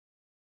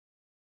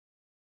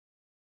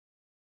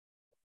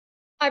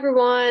Hi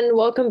everyone,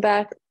 welcome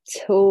back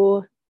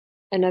to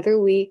another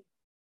week,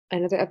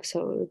 another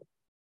episode,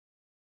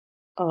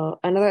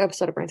 another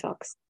episode of Brain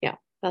Talks. Yeah,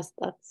 that's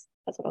what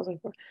I was looking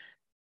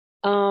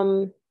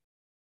for.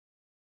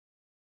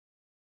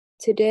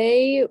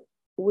 Today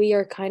we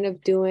are kind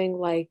of doing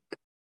like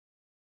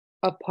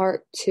a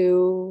part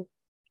two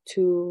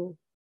to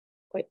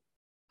wait,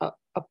 oh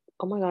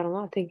my God, I'm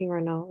not thinking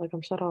right now. Like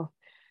I'm shut off.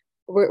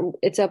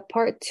 It's a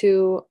part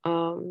two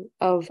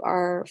of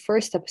our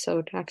first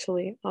episode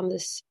actually on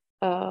this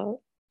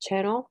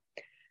channel.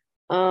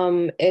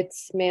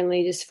 It's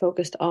mainly just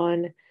focused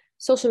on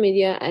social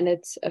media and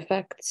its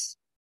effects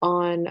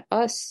on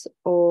us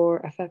or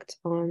effects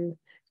on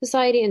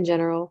society in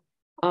general.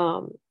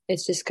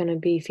 It's just gonna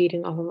be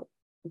feeding off of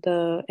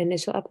the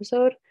initial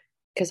episode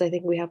because I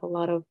think we have a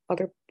lot of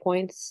other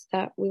points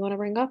that we want to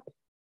bring up.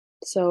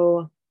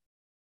 So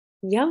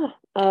yeah.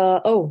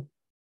 Oh,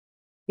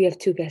 we have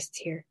two guests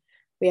here.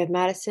 We have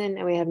Madison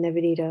and we have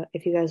Nevedita,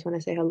 if you guys want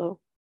to say hello.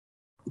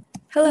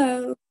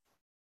 Hello.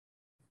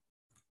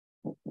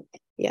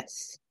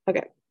 Yes.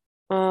 Okay.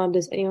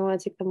 Does anyone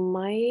want to take the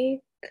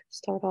mic?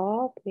 Start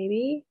off,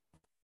 maybe?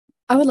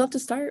 I would love to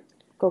start.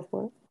 Go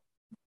for it.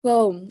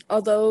 Well,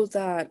 although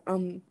that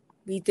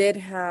we did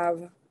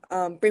have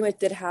pretty much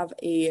did have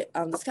a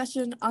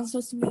discussion on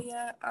social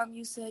media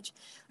usage,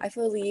 I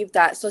believe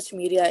that social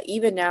media,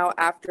 even now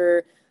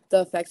after the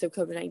effects of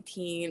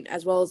COVID-19,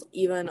 as well as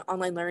even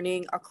online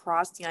learning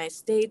across the United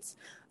States,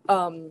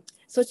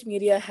 social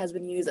media has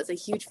been used as a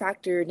huge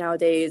factor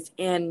nowadays,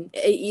 and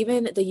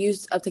even the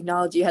use of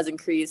technology has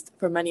increased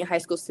for many high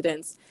school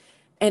students,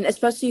 and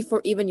especially for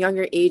even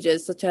younger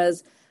ages, such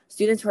as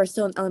students who are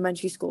still in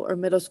elementary school or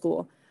middle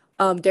school.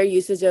 Their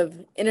usage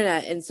of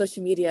internet and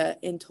social media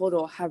in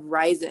total have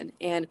risen,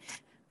 and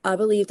I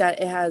believe that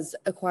it has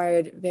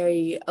acquired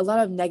a lot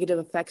of negative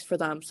effects for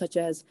them, such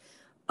as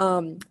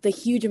the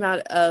huge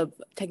amount of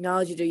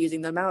technology they're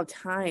using, the amount of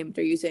time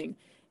they're using,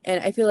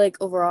 and I feel like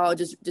overall it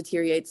just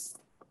deteriorates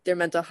their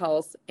mental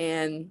health.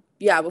 And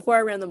yeah, before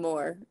I random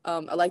more,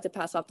 I'd like to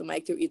pass off the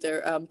mic to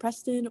either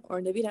Preston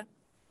or Navita.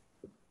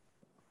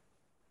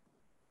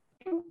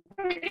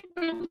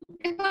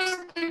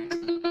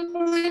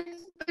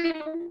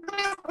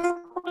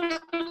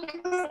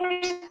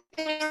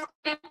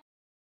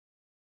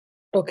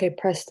 Okay,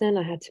 Preston,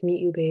 I had to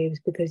mute you,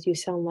 babes, because you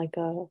sound like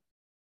a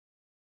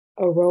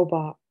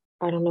robot.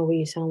 I don't know what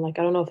you sound like.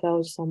 I don't know if that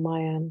was just on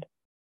my end.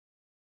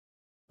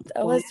 That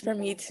My was end? for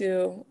me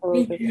too. Oh,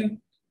 Me okay. too.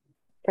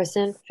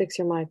 Preston, fix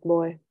your mic,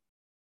 boy.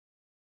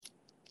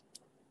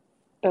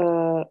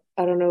 I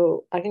don't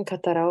know. I can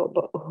cut that out,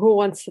 but who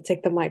wants to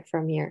take the mic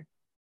from here?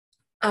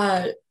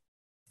 Uh,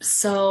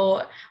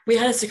 so we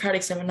had a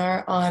Socratic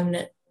seminar on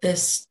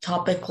this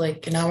topic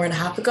like an hour and a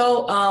half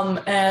ago.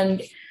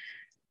 And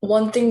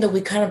one thing that we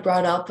kind of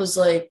brought up was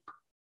like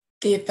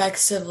the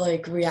effects of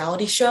like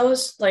reality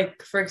shows,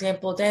 like for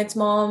example, Dance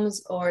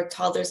Moms or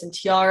Toddlers and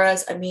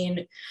Tiaras. I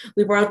mean,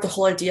 we brought up the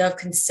whole idea of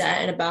consent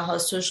and about how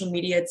social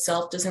media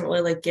itself doesn't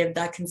really like give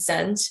that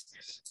consent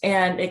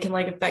and it can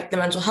like affect the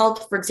mental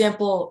health. For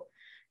example,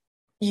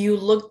 you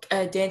look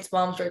at Dance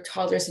Moms or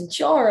Toddlers and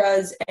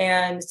Tiaras,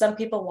 and some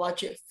people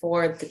watch it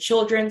for the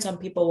children, some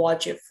people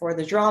watch it for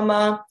the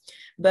drama.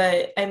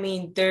 But I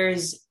mean,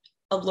 there's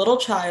a little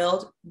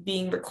child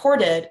being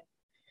recorded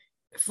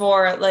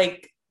for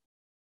like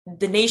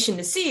the nation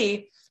to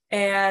see,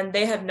 and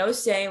they have no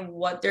say in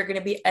what they're going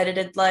to be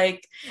edited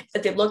like.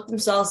 If they look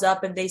themselves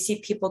up and they see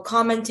people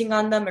commenting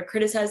on them or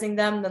criticizing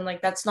them, then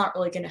like that's not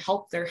really going to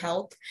help their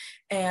health.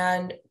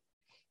 And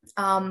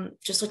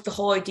just like the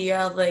whole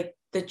idea of like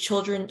the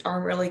children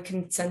aren't really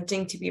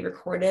consenting to be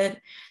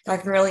recorded,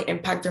 that can really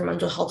impact their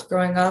mental health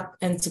growing up.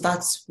 And so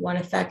that's one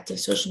effect of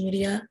social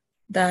media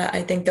that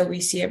I think that we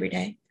see every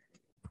day.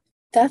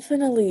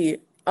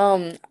 Definitely.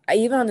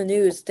 Even on the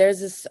news, there's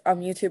this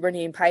YouTuber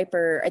named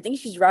Piper. I think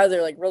she's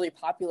rather like really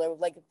popular with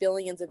like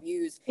billions of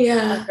views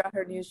Yeah. throughout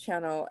her news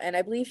channel, and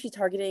I believe she's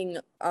targeting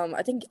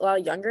I think a lot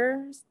of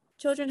younger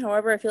children.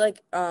 However, I feel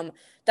like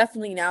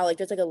definitely now like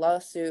there's like a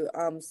lawsuit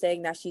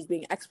saying that she's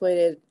being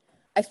exploited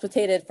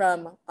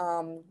from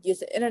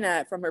use of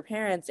internet from her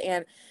parents,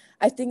 and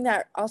I think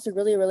that also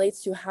really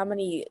relates to how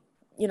many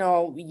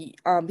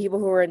people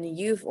who are in the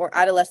youth or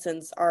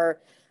adolescents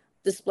are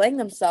displaying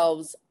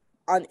themselves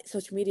on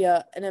social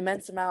media an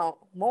immense amount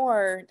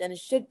more than it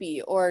should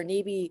be, or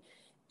maybe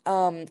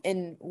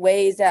in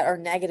ways that are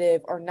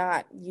negative or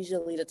not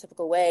usually the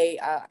typical way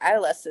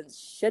adolescents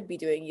should be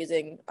doing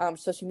using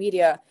social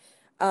media.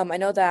 I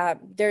know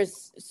that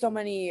there's so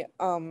many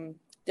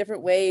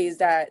different ways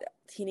that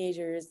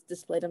teenagers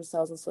display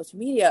themselves on social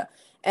media.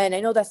 And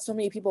I know that so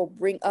many people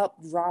bring up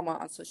drama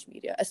on social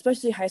media,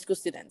 especially high school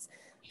students,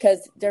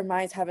 because their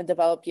minds haven't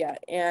developed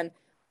yet. And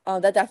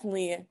that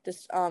definitely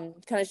just kind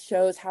of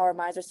shows how our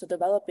minds are still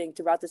developing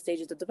throughout the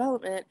stages of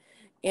development.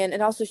 And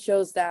it also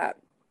shows that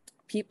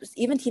people,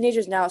 even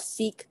teenagers now,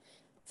 seek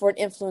for an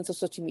influence of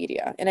social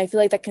media. And I feel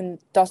like that can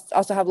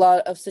also have a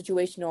lot of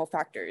situational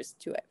factors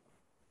to it.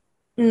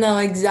 No,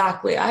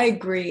 exactly. I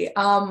agree.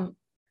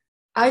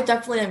 I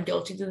definitely am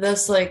guilty to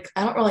this. Like,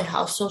 I don't really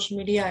have social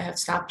media. I have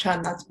Snapchat,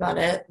 and that's about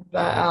it.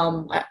 But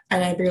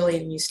and I barely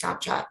even use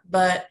Snapchat.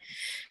 But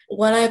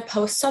when I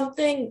post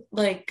something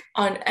like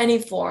on any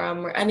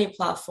forum or any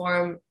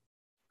platform,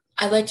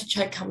 I like to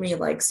check how many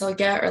likes I'll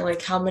get or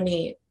like how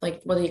many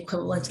like what the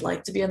equivalent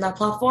like to be on that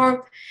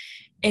platform.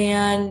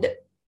 And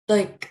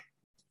like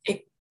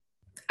it,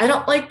 I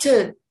don't like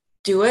to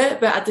do it,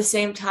 but at the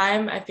same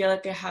time, I feel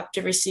like I have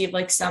to receive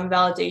like some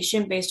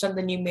validation based on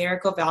the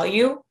numerical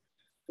value,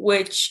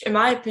 which in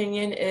my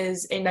opinion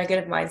is a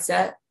negative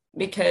mindset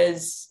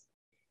because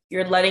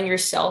you're letting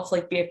yourself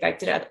like be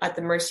affected at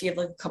the mercy of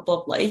like a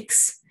couple of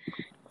likes.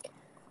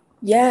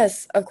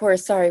 Yes, of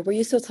course. Sorry, were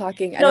you still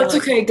talking? I No, didn't it's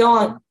want to. okay. Go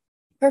on.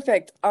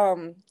 Perfect.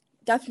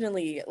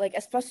 Definitely. Like,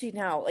 especially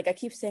now, like I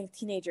keep saying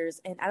teenagers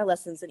and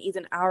adolescents and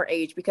even our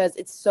age because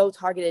it's so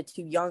targeted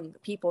to young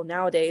people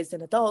nowadays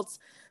than adults.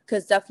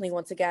 Because definitely,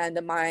 once again,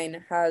 the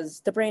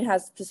brain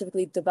has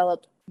specifically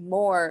developed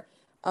more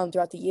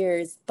throughout the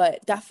years,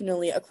 but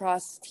definitely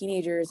across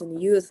teenagers and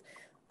the youth,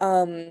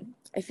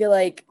 I feel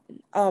like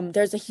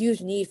there's a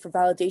huge need for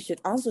validation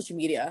on social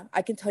media.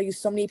 I can tell you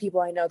so many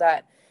people I know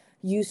that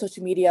use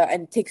social media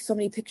and take so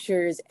many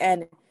pictures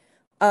and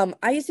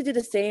I used to do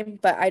the same,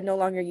 but I no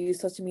longer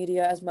use social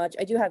media as much.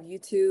 I do have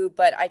YouTube,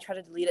 but I try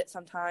to delete it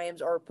sometimes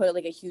or put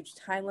like a huge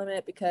time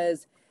limit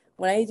because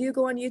when I do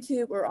go on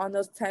YouTube or on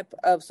those type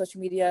of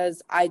social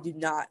medias, I do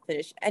not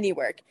finish any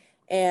work.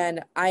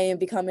 And I am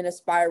becoming a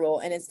spiral.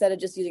 And instead of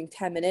just using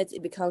 10 minutes,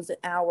 it becomes an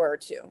hour or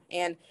two.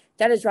 And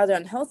that is rather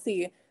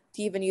unhealthy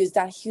to even use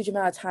that huge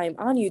amount of time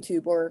on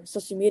YouTube or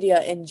social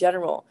media in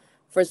general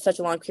for such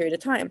a long period of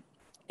time.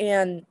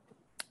 And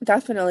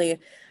definitely.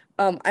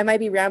 I might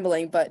be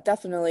rambling, but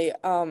definitely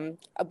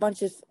a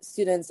bunch of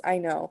students I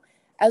know,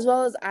 as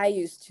well as I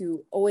used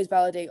to always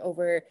validate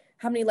over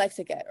how many likes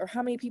I get or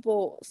how many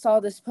people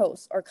saw this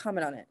post or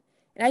comment on it.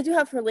 And I do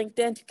have her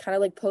LinkedIn to kind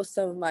of like post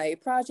some of my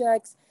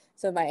projects,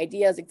 some of my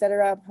ideas,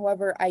 etc.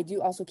 However, I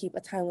do also keep a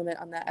time limit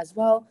on that as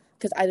well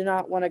because I do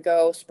not want to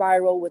go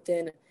spiral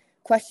within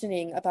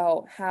questioning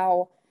about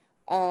how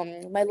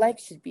my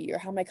likes should be or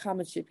how my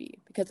comments should be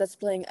because that's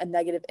displaying a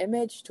negative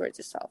image towards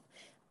yourself.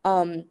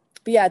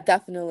 But yeah,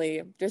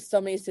 definitely. There's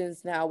so many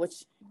students now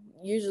which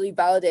usually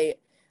validate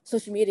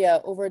social media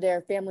over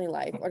their family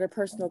life or their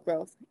personal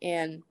growth.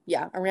 And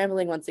yeah, I'm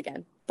rambling once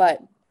again,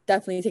 but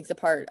definitely takes a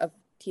part of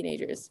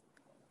teenagers.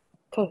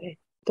 Okay.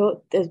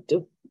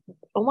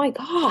 Oh my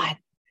God.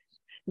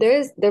 There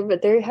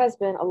has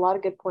been a lot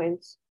of good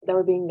points that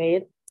were being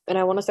made, and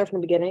I want to start from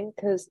the beginning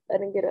because I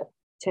didn't get a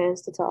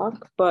chance to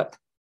talk, but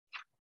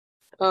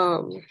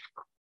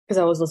because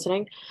I was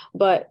listening.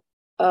 But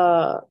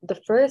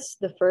the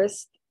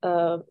first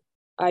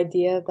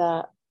idea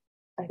that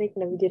I think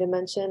Navidita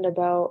mentioned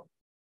about,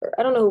 or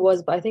I don't know who it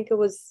was, but I think it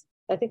was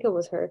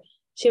her.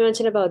 She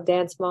mentioned about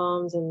dance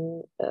moms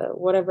and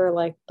whatever,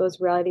 like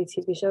those reality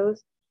TV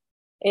shows.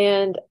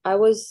 And I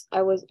was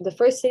the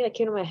first thing that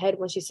came to my head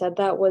when she said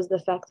that was the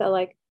fact that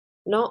like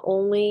not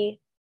only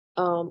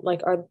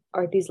like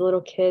are these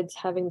little kids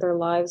having their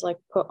lives like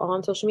put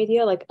on social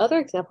media, like other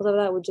examples of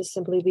that would just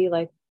simply be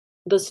like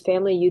those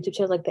family YouTube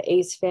channels like the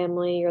Ace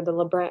family or the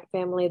LeBrant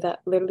family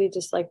that literally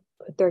just like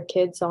put their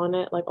kids on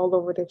it like all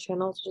over their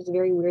channels, which is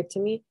very weird to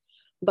me.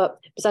 But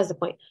besides the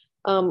point,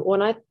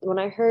 when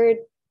I heard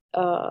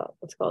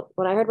what's it called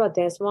when I heard about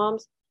dance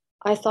moms,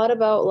 I thought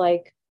about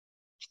like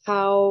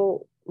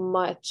how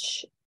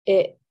much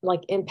it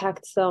like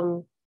impacts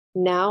them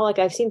now. Like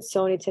I've seen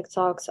so many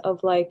TikToks of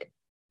like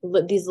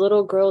these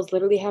little girls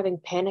literally having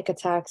panic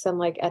attacks, and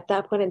like at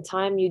that point in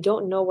time, you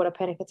don't know what a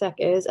panic attack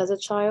is as a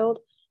child,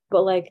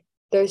 but like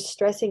they're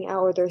stressing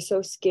out or they're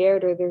so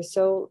scared or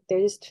they're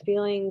just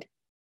feeling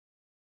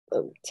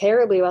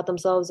terribly about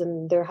themselves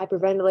and they're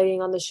hyperventilating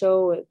on the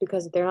show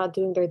because they're not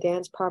doing their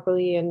dance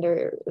properly and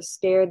they're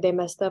scared they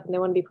messed up and they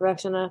want to be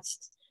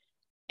perfectionists.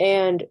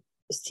 And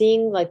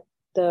seeing like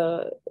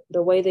the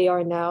way they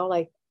are now,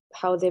 like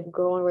how they've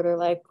grown, where they're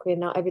like, okay,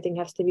 now everything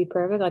has to be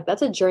perfect. Like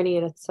that's a journey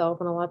in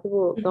itself, and a lot of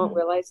people don't Mhm.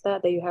 realize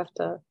that you have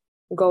to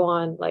go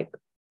on like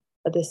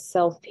this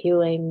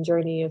self-healing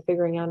journey of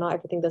figuring out not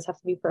everything does have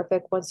to be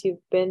perfect once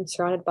you've been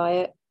surrounded by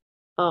it,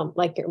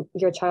 like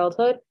your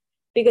childhood,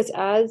 because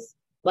as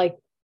like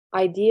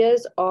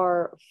ideas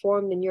are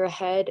formed in your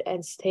head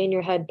and stay in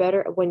your head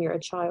better when you're a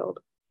child.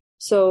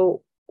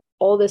 So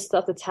all this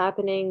stuff that's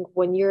happening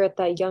when you're at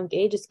that young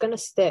age, it's gonna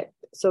stick.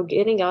 So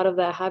getting out of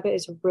that habit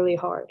is really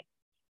hard.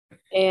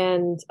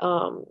 And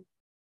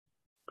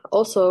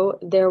also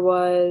there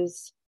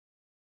was,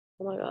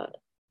 oh my God,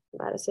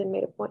 Madison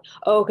made a point.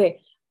 Oh,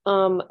 okay.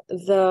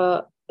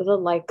 The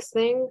likes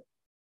thing.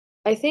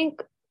 I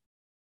think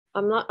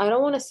I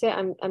don't want to say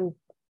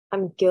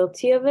I'm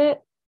guilty of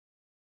it,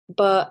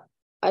 but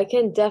I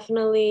can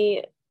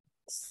definitely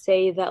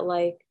say that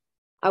like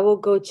I will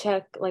go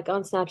check like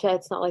on Snapchat.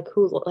 It's not like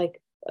who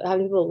like how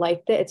many people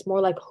liked it. It's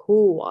more like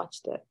who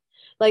watched it.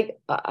 Like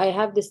I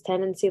have this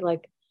tendency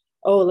like,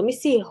 oh, let me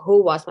see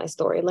who watched my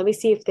story. Let me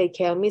see if they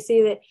care. Let me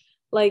see that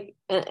like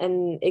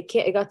and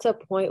it got to a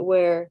point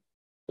where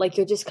like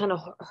you're just kind of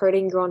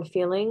hurting your own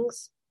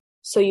feelings.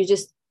 So you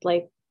just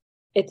like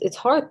it's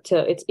hard to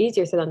it's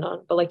easier said than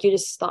done, but like you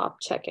just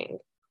stop checking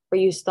or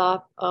you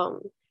stop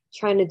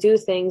trying to do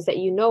things that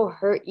you know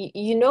hurt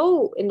you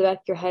know in the back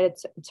of your head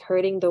it's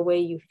hurting the way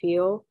you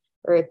feel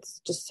or it's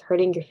just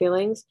hurting your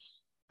feelings.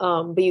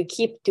 But you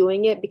keep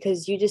doing it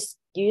because you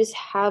just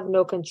have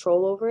no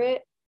control over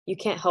it. You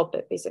can't help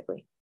it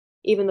basically.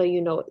 Even though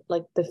you know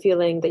like the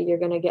feeling that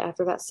you're gonna get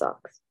after that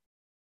sucks.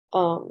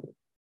 Um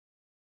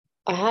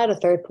I had a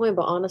third point,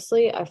 but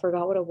honestly, I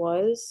forgot what it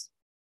was.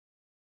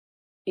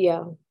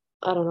 Yeah,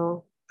 I don't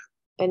know.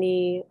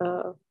 Any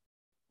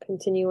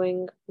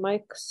continuing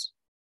mics?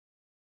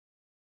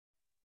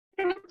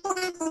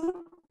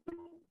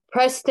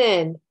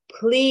 Preston,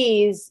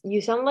 please.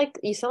 You sound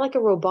like a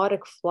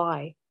robotic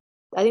fly.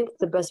 I think that's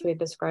the best way to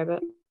describe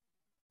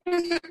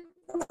it.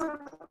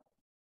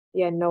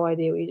 Yeah, no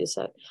idea what you just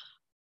said.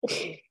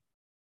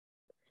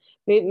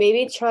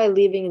 Maybe try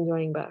leaving and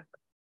joining back.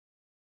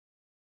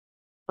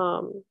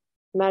 Um,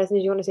 Madison,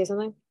 did you want to say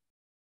something?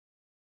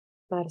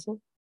 Madison,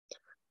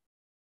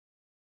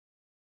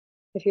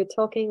 if you're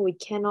talking, we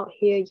cannot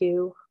hear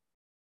you.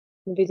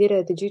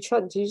 Vidira, did you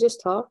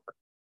just talk?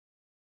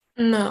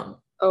 No.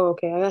 Oh,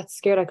 okay. I got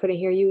scared I couldn't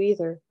hear you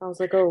either. I was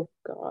like, oh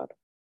God.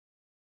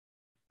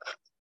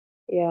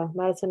 Yeah,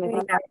 Madison, I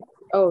think.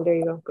 Oh, there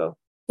you go. Go.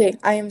 Okay,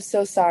 I am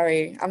so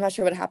sorry. I'm not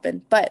sure what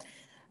happened, but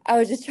I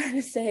was just trying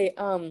to say,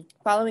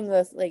 following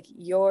with like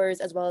yours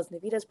as well as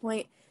Navita's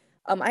point,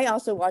 I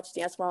also watch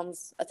Dance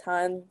Moms a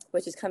ton,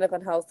 which is kind of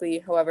unhealthy.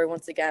 However,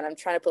 once again, I'm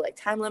trying to put like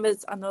time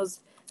limits on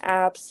those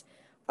apps.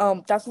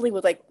 Definitely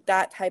with like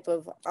that type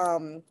of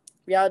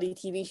reality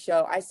TV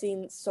show, I've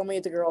seen so many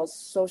of the girls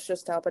so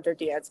stressed out at their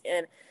dance,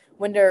 and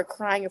when they're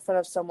crying in front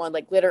of someone,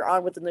 like later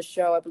on within the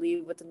show, I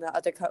believe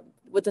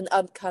within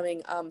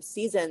upcoming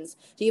seasons,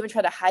 they even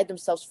try to hide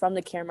themselves from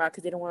the camera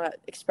because they don't want to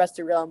express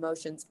their real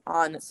emotions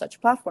on such a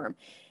platform.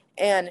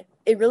 And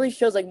it really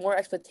shows like more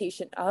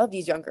expectation of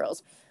these young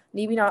girls,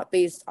 maybe not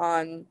based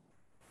on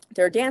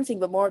their dancing,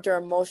 but more of their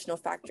emotional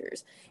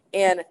factors.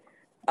 And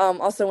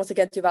also, once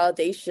again, to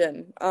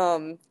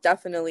validation,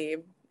 definitely,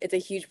 it's a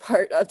huge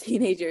part of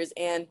teenagers.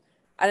 And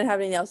I didn't have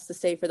anything else to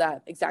say for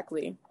that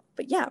exactly.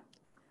 But yeah,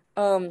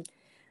 um,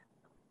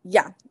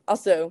 yeah.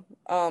 Also,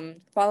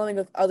 following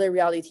with other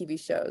reality TV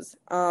shows.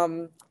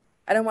 I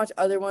don't watch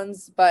other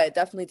ones, but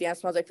definitely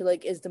Dance Moms I feel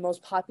like is the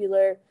most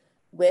popular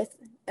with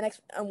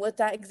with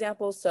that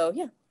example. So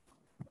yeah.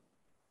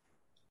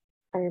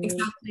 I mean,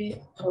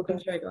 Exactly. Oh, okay. I'm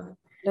sorry, go ahead.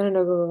 No, no,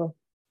 no, go, go,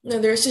 No,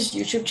 there's this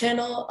YouTube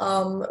channel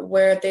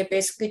where they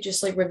basically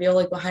just like reveal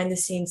like behind the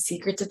scenes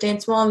secrets of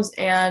Dance Moms,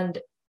 and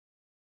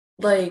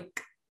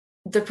like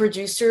the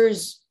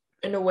producers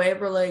in a way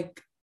were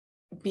like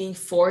being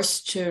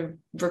forced to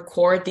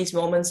record these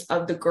moments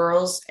of the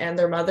girls and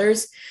their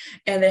mothers,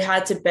 and they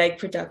had to beg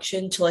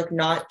production to like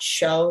not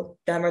show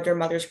them or their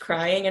mothers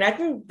crying. And I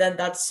think that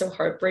that's so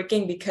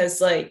heartbreaking because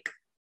like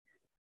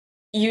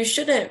you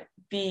shouldn't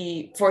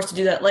be forced to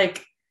do that.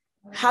 Like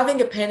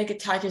having a panic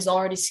attack is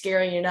already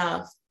scary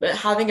enough, but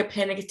having a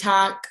panic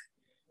attack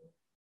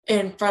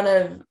in front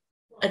of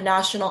a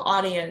national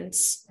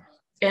audience,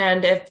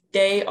 and if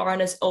they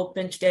aren't as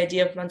open to the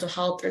idea of mental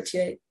health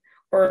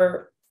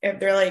or if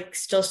they're like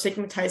still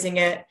stigmatizing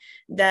it,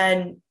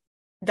 then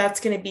that's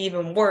going to be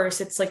even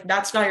worse. It's like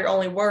that's not your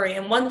only worry.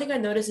 And one thing I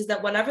noticed is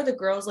that whenever the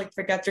girls like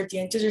forget their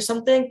dances or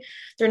something,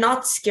 they're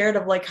not scared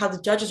of like how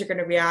the judges are going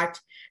to react.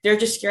 They're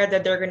just scared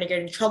that they're going to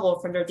get in trouble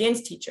from their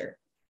dance teacher.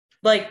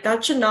 Like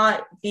that should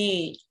not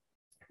be,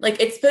 like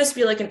it's supposed to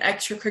be like an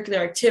extracurricular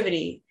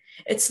activity.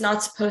 It's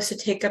not supposed to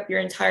take up your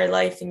entire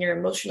life and your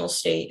emotional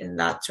state in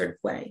that sort of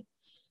way.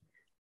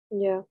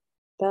 Yeah,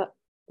 that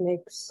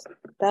makes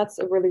that's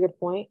a really good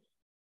point.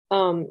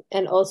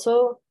 And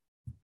also,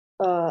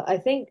 I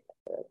think,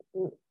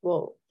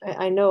 well,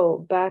 I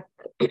know back,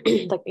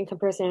 like in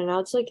comparison, and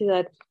now just like you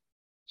said,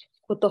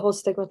 with the whole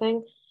stigma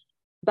thing,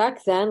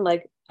 back then,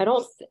 like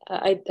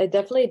I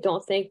definitely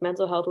don't think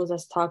mental health was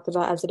as talked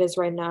about as it is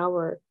right now,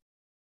 or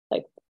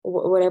like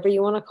whatever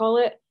you want to call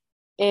it.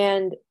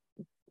 And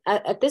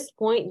at this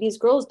point, these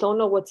girls don't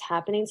know what's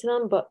happening to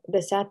them. But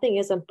the sad thing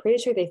is, I'm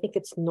pretty sure they think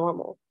it's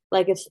normal.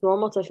 Like it's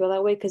normal to feel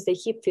that way because they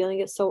keep feeling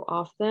it so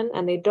often,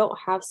 and they don't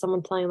have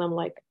someone telling them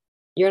like,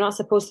 you're not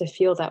supposed to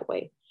feel that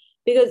way.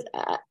 Because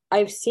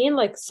I've seen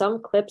like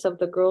some clips of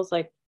the girls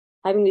like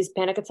having these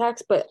panic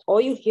attacks, but all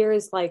you hear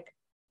is like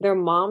their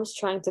moms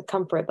trying to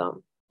comfort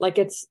them. Like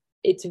it's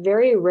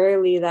very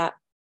rarely that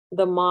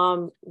the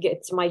mom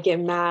gets might get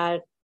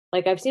mad.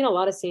 Like I've seen a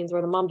lot of scenes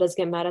where the mom does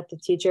get mad at the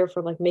teacher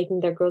for like making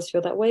their girls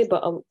feel that way,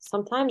 but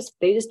sometimes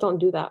they just don't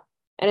do that,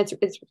 and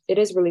it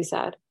is really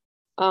sad.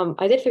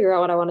 I did figure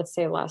out what I wanted to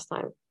say last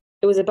time.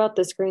 It was about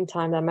the screen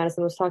time that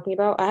Madison was talking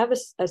about. I have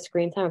a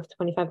screen time of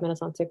 25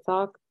 minutes on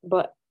TikTok,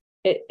 but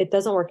it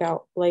doesn't work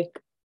out. Like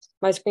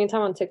my screen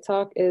time on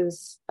TikTok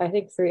is I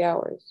think 3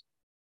 hours,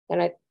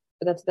 and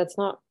that's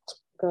not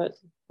good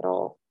at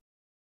all.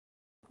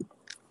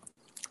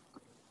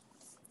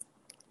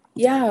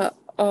 Yeah,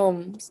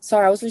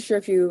 sorry, I wasn't sure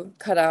if you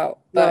cut out,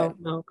 but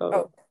No, no, go, oh,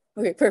 go.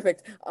 okay,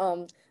 perfect.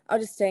 I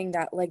was just saying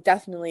that, like,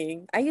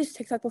 definitely, I used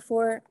TikTok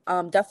before.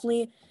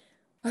 Definitely.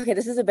 Okay,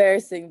 this is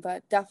embarrassing,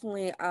 but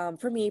definitely,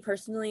 for me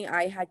personally,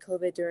 I had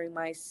COVID during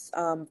my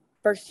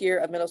first year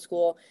of middle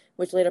school,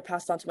 which later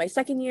passed on to my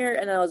second year,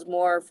 and I was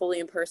more fully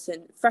in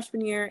person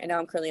freshman year, and now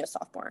I'm currently a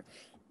sophomore.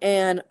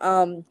 And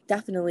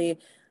definitely,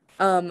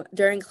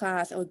 during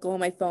class, I would go on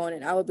my phone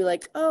and I would be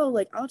like, oh,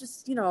 like I'll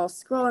just,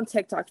 scroll on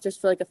TikTok just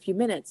for like a few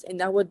minutes, and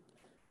that would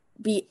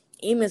be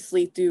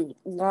aimlessly through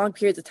long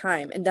periods of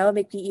time, and that would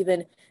make me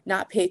even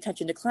not pay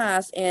attention to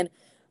class. And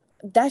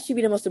that should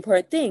be the most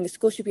important thing.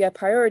 School should be a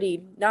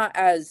priority, not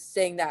as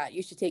saying that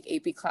you should take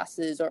AP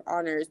classes or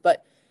honors,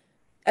 but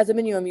as a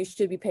minimum, you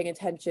should be paying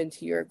attention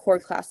to your core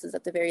classes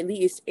at the very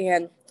least.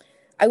 And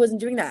I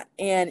wasn't doing that.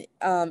 And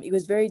it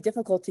was very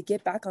difficult to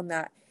get back on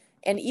that.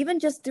 And even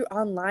just through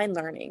online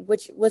learning,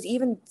 which was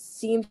even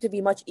seemed to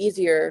be much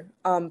easier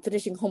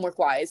finishing homework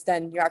wise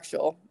than your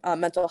actual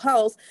mental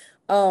health.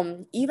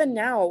 Even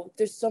now,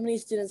 there's so many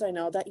students I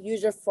know that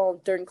use their phone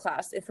during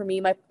class. And for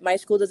me, my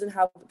school doesn't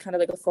have kind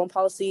of like a phone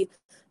policy.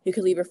 You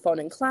can leave your phone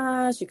in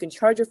class, you can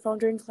charge your phone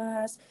during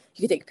class,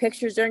 you can take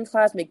pictures during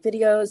class, make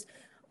videos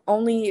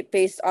only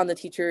based on the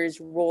teacher's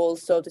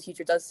rules. So if the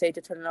teacher does say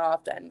to turn it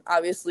off, then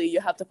obviously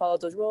you have to follow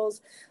those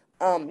rules.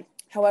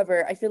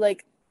 However, I feel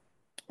like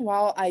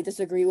while I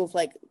disagree with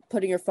like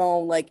putting your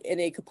phone like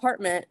in a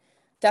compartment,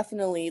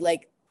 definitely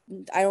like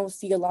I don't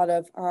see a lot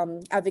of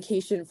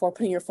advocation for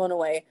putting your phone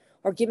away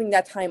or giving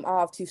that time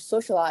off to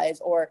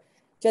socialize or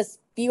just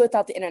be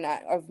without the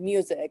internet or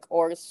music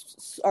or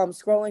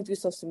scrolling through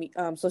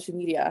social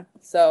media.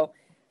 So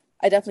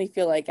I definitely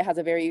feel like it has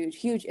a very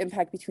huge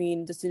impact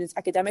between the students'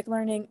 academic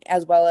learning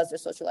as well as their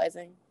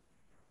socializing.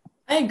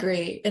 I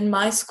agree. In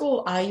my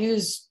school, I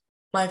use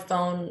my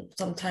phone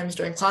sometimes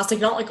during class,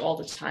 like not like all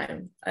the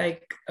time.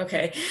 Like,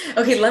 okay,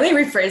 let me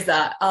rephrase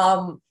that.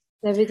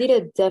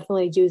 Navidita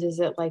definitely uses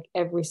it like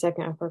every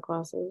second of her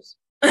classes.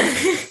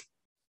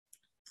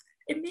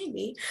 It may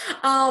be.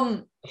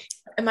 Um,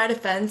 in my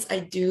defense, I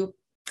do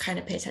kind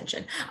of pay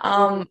attention.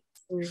 Mm.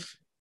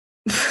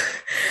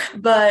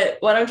 But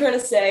what I'm trying to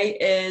say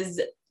is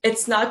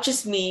it's not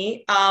just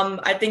me.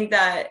 I think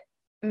that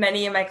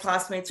many of my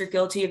classmates are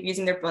guilty of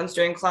using their phones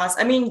during class.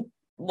 I mean,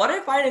 what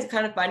I find is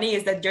kind of funny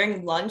is that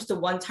during lunch, the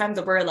one time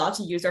that we're allowed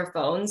to use our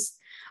phones,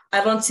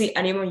 I don't see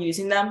anyone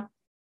using them.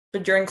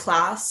 But during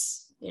class.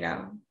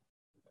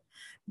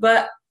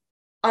 But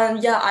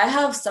yeah, I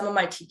have some of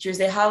my teachers,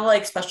 they have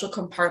like special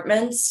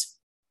compartments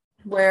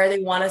where they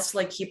want us to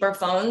like keep our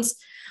phones.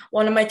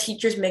 One of my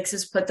teachers makes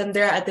us put them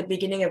there at the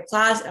beginning of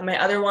class, and my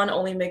other one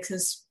only makes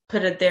us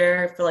put it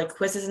there for like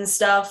quizzes and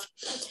stuff.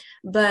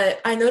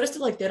 But I noticed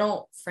that like they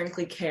don't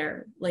frankly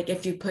care like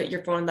if you put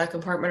your phone in that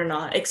compartment or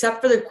not,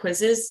 except for the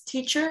quizzes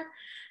teacher.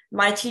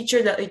 My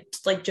teacher that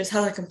like just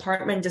has a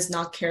compartment does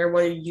not care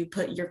whether you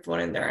put your phone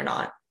in there or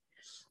not.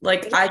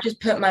 Like I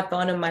just put my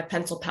phone in my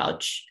pencil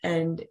pouch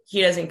and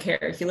he doesn't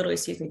care. He literally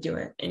sees me do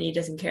it and he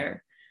doesn't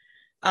care.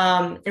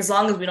 As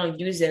long as we don't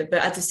use it.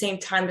 But at the same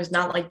time, there's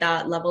not like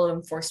that level of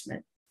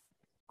enforcement.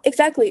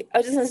 Exactly. I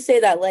was just gonna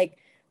say that, like,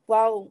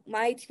 while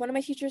my one of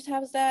my teachers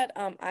has that,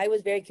 I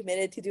was very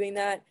committed to doing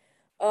that,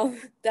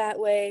 that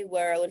way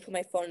where I would put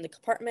my phone in the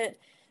compartment.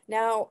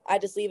 Now I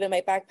just leave it in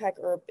my backpack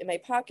or in my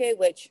pocket,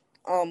 which,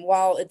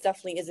 while it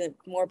definitely isn't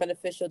more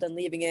beneficial than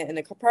leaving it in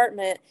the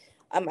compartment,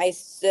 I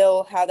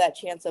still have that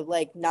chance of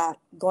like not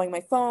going my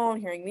phone,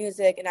 hearing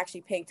music, and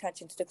actually paying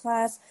attention to the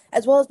class,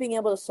 as well as being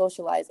able to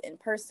socialize in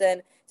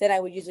person than I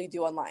would usually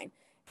do online.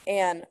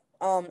 And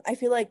I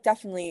feel like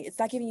definitely it's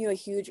not giving you a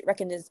huge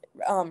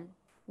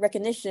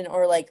recognition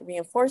or like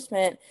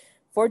reinforcement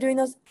for doing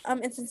those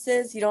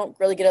instances. You don't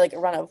really get like a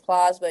run of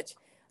applause, which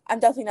I'm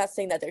definitely not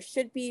saying that there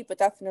should be, but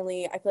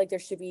definitely I feel like there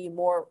should be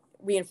more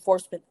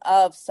reinforcement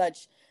of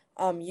such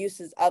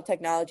uses of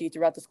technology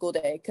throughout the school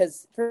day.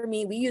 Because for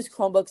me, we use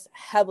Chromebooks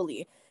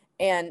heavily,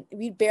 and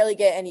we barely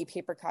get any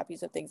paper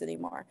copies of things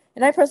anymore.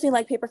 And I personally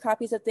like paper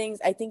copies of things.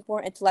 I think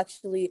more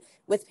intellectually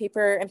with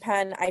paper and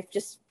pen. I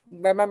just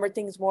remember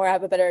things more. I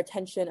have a better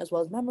attention as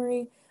well as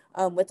memory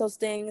with those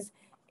things.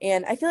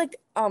 And I feel like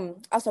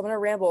also I'm gonna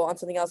ramble on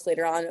something else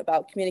later on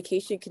about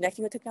communication,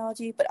 connecting with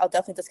technology, but I'll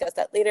definitely discuss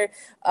that later.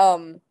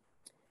 Um,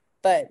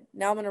 but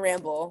now I'm gonna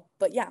ramble.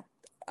 But yeah,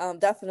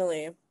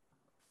 definitely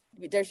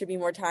there should be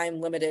more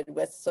time limited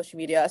with social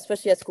media,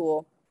 especially at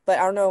school. But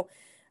I don't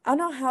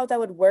know how that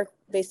would work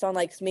based on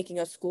like making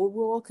a school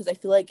rule, because I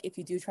feel like if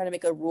you do try to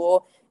make a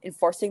rule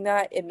enforcing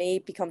that, it may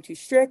become too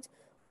strict,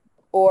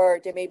 or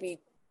there may be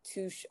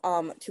too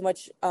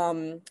much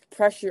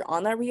pressure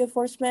on that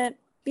reinforcement.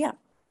 But yeah.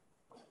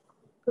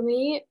 For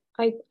me,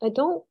 I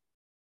don't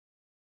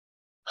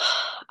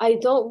I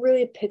don't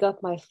really pick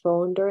up my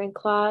phone during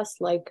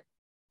class, like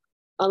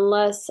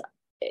unless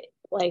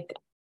like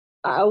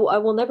I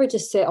will never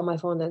just sit on my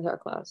phone the entire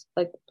class.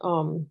 Like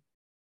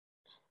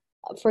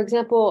for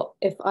example,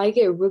 if I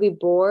get really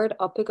bored,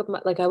 I'll pick up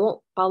my like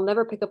I'll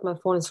never pick up my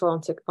phone and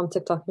scroll on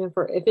TikTok even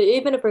for if it,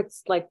 even if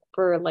it's like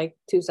for like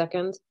 2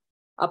 seconds.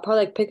 I'll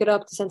probably like pick it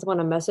up to send someone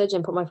a message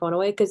and put my phone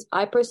away because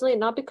I personally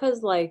not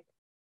because like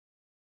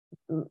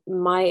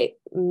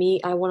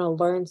I want to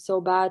learn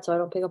so bad, so I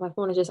don't pick up my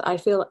phone. It's just I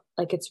feel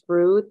like it's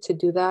rude to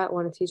do that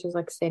when a teacher's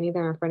like standing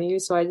there in front of you,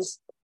 so I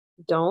just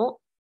don't.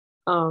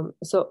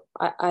 So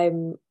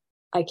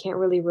I can't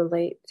really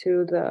relate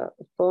to the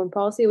phone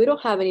policy. We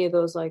don't have any of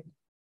those like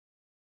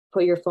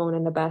put your phone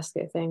in the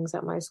basket things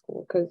at my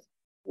school because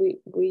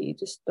we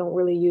just don't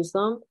really use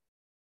them.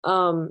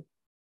 Um,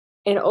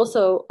 and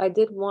also I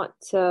did want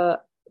to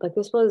like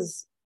this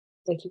was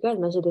like you guys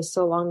mentioned this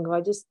so long ago.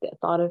 I just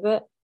thought of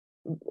it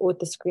with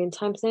the screen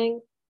time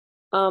thing.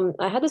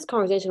 I had this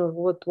conversation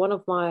with one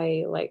of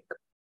my like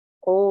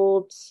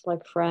old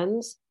like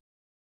friends,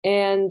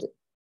 and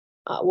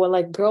when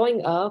like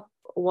growing up,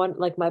 one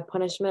like my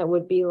punishment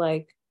would be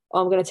like,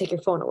 oh, I'm gonna take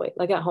your phone away.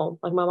 Like at home,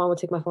 like my mom would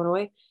take my phone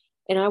away,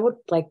 and I would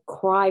like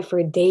cry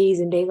for days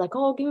and days, like,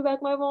 oh, give me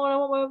back my phone. I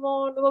want my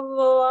phone. Blah, blah, blah,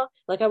 blah.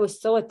 Like I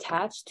was so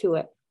attached to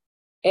it,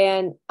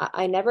 and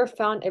I never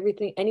found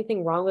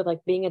anything wrong with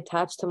like being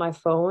attached to my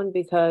phone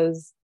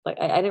because like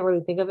I didn't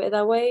really think of it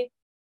that way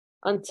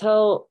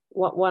until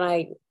when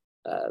I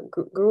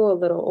grew a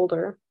little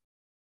older,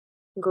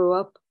 grew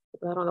up.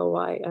 I don't know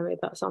why I made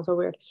that sound so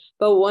weird.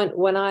 But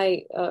when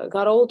I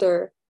got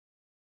older,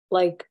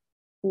 like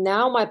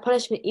now my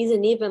punishment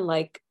isn't even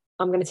like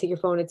I'm gonna take your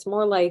phone. It's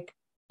more like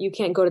you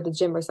can't go to the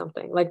gym or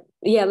something. Like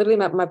yeah, literally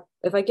my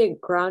if I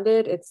get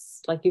grounded,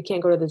 it's like you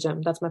can't go to the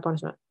gym. That's my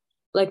punishment.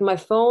 Like my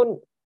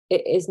phone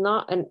is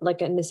not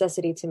like a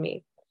necessity to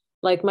me.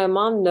 Like my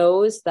mom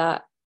knows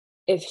that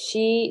if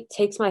she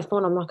takes my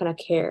phone, I'm not gonna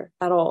care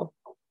at all.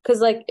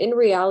 Because like in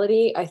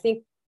reality, I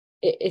think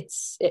it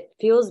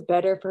feels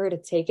better for her to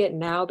take it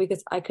now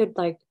because I could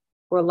like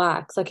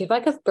relax. Like if I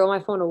could throw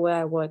my phone away,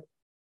 I would.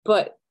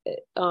 But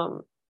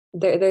um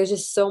there's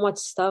just so much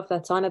stuff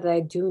that's on it that I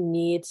do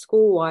need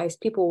school wise,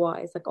 people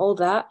wise, like all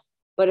that.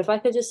 But if I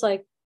could just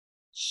like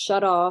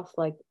shut off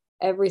like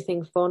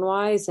everything phone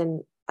wise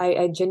and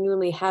I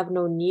genuinely have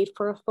no need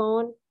for a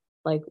phone,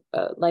 like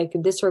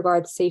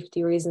disregard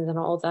safety reasons and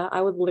all that,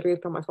 I would literally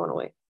throw my phone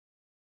away.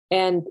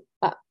 And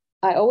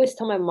I always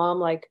tell my mom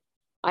like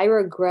I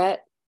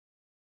regret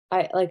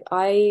I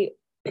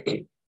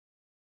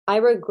I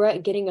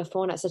regret getting a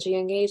phone at such a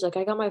young age. Like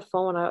I got my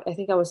phone, I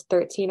think I was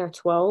 13 or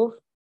 12.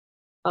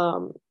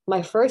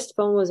 My first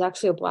phone was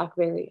actually a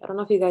BlackBerry. I don't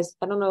know if you guys,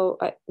 I don't know,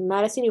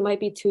 Madison, you might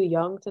be too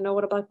young to know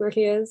what a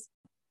BlackBerry is.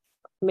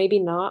 Maybe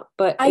not,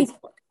 but I it's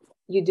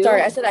you Sorry,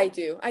 do? I said I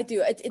do. I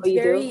do. Oh, It's you do?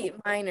 very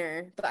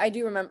minor, but I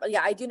do remember.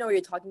 Yeah, I do know what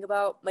you're talking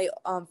about. My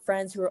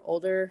friends who are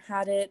older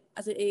had it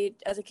as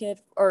a kid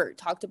or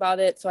talked about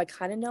it, so I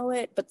kind of know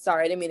it. But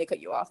sorry, I didn't mean to cut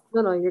you off.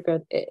 No, no, you're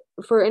good.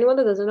 For anyone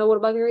that doesn't know what a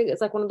BlackBerry is,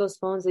 it's like one of those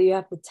phones that you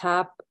have to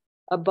tap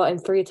a button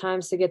 3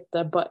 times to get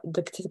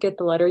to get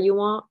the letter you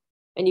want,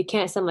 and you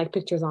can't send like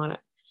pictures on it.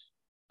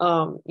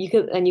 You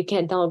could and you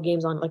can't download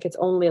games on it. Like it's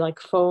only like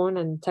phone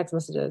and text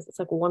messages. It's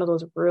like one of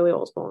those really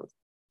old phones.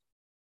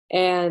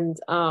 And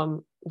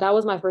that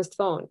was my first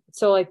phone.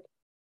 So like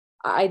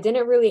I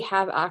didn't really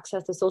have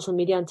access to social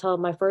media until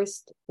my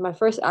first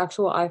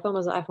actual iPhone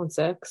was an iPhone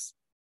 6.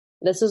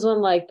 This is when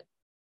like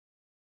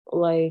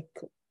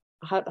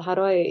how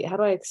do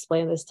I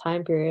explain this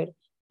time period?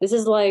 This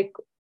is like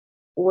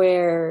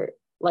where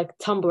like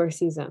Tumblr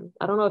season.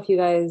 I don't know if you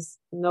guys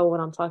know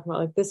what I'm talking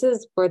about. Like this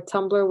is where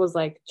Tumblr was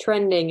like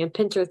trending and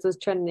Pinterest was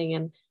trending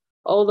and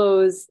all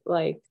those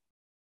like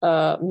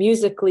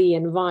Musically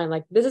and Vine.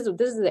 Like this is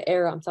the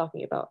era I'm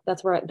talking about.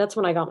 That's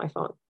when I got my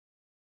phone.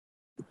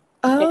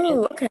 And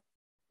Oh, okay.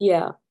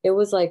 yeah, it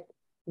was like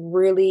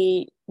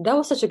really that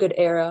was such a good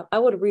era. I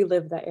would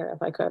relive that era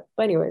if I could.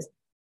 But anyways,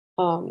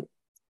 um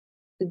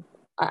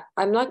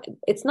I'm not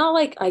it's not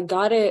like I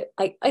got it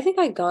I think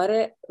I got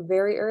it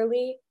very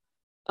early.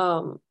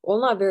 Well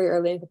not very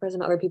early in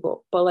comparison to other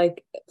people, but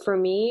like for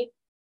me,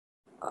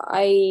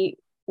 I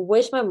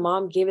wish my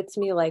mom gave it to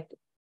me like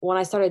when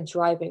I started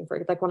driving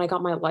for like when I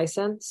got my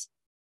license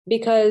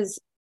because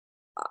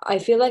I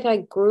feel like I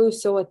grew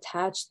so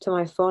attached to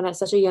my phone at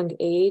such a young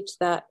age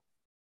that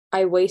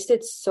I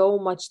wasted so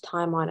much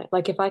time on it.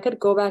 Like if I could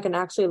go back and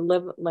actually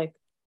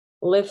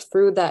live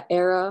through that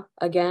era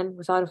again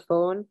without a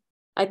phone,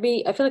 I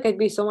feel like I'd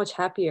be so much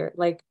happier.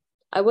 Like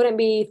I wouldn't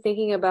be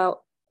thinking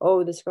about,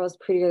 oh, this girl's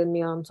prettier than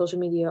me on social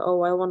media.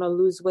 Oh, I want to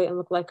lose weight and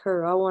look like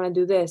her. I want to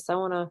do this. I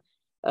want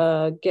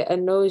to get a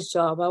nose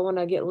job. I want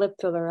to get lip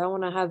filler. I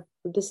want to have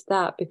this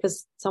that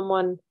because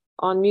someone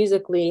on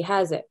Musically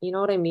has it. You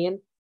know what I mean?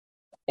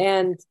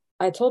 And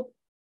I told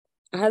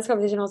I had this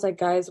conversation. I was like,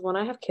 guys, when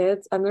I have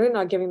kids, I'm really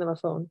not giving them a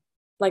phone.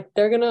 Like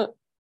they're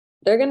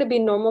gonna be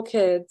normal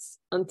kids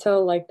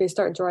until like they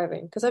start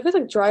driving. Because I feel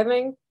like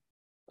driving,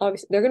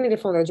 obviously, they're gonna need a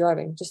phone while they're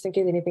driving, just in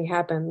case anything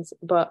happens.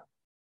 But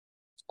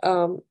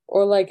or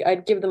like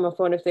I'd give them a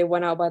phone if they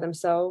went out by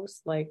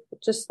themselves, like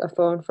just a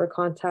phone for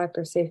contact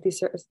or safety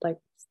service, like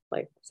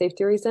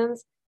safety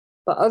reasons.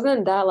 But other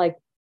than that, like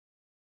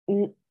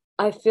n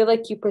I feel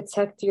like you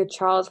protect your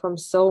child from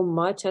so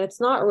much, and it's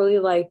not really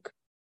like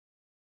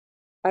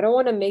I don't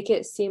want to make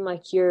it seem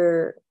like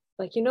you're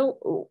like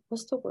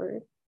what's the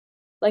word?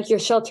 Like you're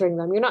sheltering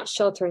them. You're not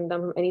sheltering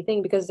them from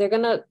anything because they're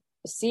gonna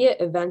see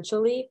it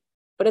eventually.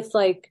 but it's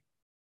like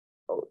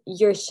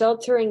you're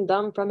sheltering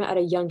them from it at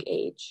a young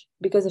age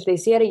because if they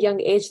see at a young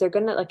age, they're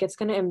gonna like it's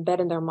gonna embed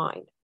in their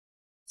mind.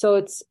 So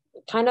it's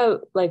kind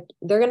of like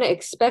they're gonna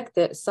expect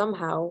it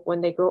somehow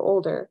when they grow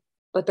older,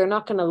 but they're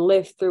not gonna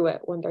live through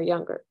it when they're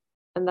younger.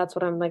 And that's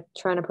what I'm like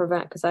trying to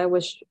prevent because I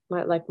wish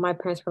my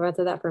parents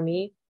prevented that for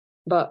me.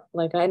 But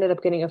like I ended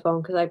up getting a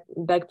phone because I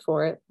begged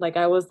for it. Like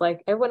I was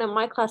like, everyone in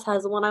my class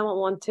has one, I want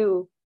one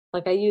too.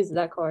 Like I used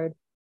that card,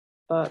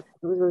 but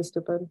it was really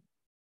stupid.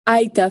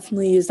 I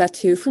definitely use that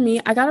too. For me,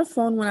 I got a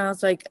phone when I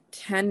was like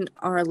 10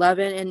 or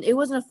 11, and it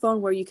wasn't a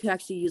phone where you could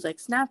actually use like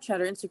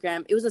Snapchat or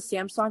Instagram. It was a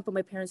Samsung, but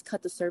my parents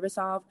cut the service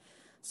off.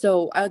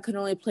 So I could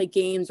only play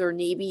games or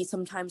maybe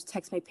sometimes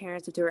text my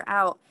parents if they were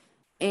out.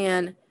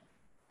 And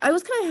I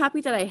was kind of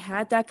happy that I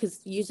had that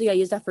because usually I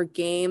use that for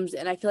games,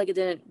 and I feel like it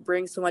didn't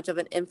bring so much of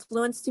an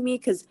influence to me.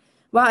 Because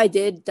while I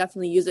did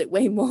definitely use it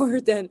way more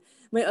than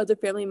my other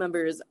family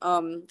members,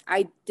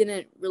 I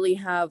didn't really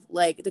have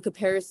like the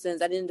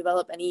comparisons. I didn't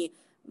develop any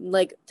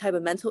like type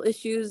of mental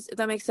issues, if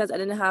that makes sense. I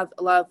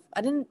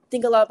didn't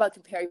think a lot about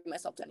comparing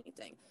myself to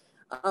anything.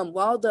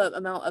 While the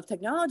amount of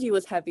technology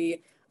was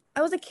heavy,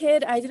 I was a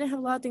kid. I didn't have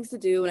a lot of things to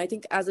do, and I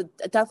think as a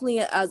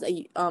definitely as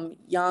a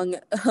young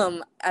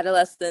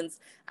adolescent,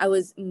 I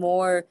was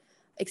more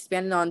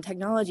expanded on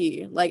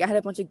technology. Like I had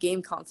a bunch of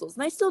game consoles,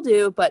 and I still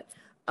do, but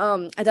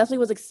I definitely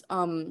was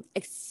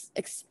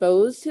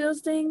exposed to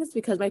those things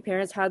because my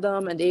parents had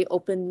them, and they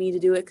opened me to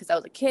do it because I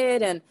was a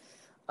kid, and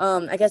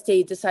I guess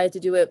they decided to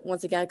do it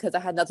once again because I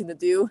had nothing to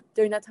do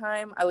during that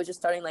time. I was just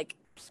starting like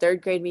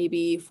third grade,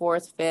 maybe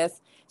fourth,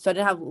 fifth, so I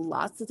didn't have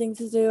lots of things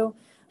to do.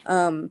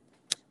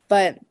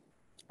 But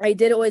I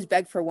did always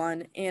beg for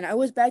one, and I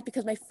always begged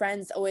because my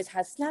friends always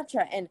had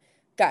Snapchat. And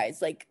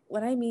guys, like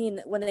when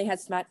they had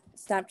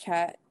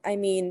Snapchat, I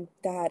mean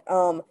that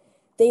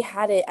they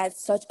had it at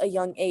such a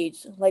young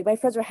age. Like my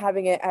friends were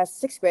having it as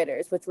sixth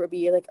graders, which would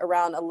be like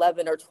around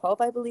 11 or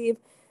 12, I believe.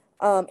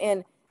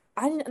 And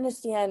I didn't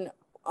understand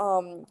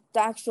the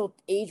actual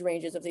age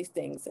ranges of these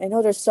things. I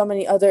know there's so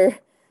many other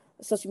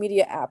social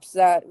media apps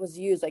that was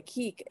used, like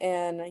Keek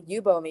and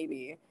Yubo,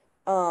 maybe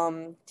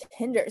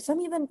Tinder. Some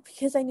even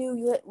because I knew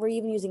you were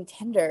even using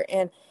Tinder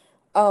and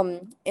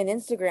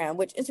Instagram,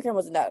 which Instagram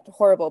wasn't that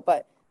horrible,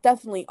 but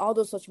definitely all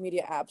those social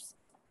media apps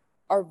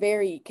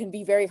can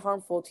be very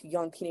harmful to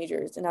young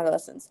teenagers and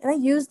adolescents. And I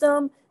used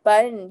them, but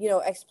I didn't,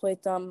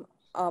 exploit them.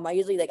 I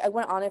usually I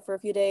went on it for a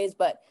few days,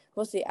 but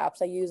most of the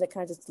apps I use I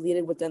kind of just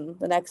deleted within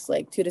the next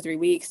like 2 to 3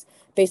 weeks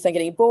based on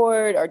getting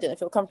bored or didn't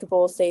feel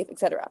comfortable, safe,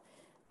 etc.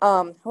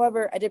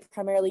 However, I did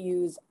primarily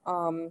use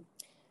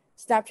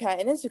Snapchat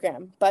and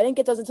Instagram, but I didn't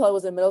get those until I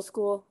was in middle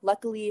school.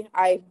 Luckily,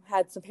 I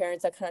had some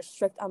parents that kind of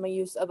strict on my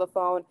use of a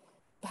phone.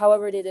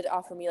 However, they did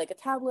offer me like a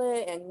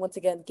tablet and once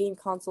again game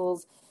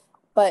consoles.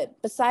 But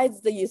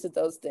besides the use of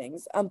those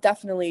things,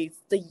 definitely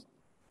the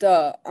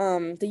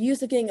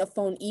use of getting a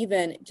phone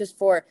even just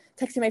for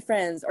texting my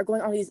friends or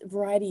going on these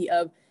variety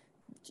of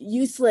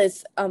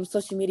useless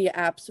social media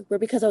apps were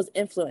because I was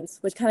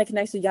influenced, which kind of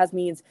connects to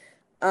Yasmin's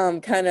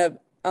kind of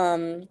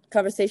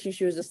conversation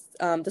she was just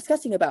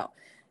discussing about.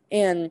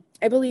 And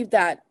I believe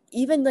that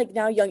even like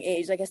now, young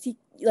age, like I see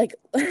like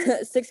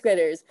sixth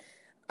graders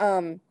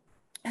um,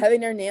 having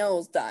their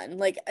nails done.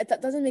 Like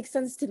that doesn't make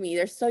sense to me.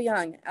 They're so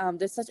young.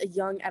 They're such a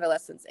young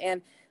adolescence,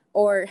 and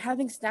or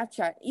having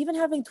Snapchat, even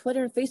having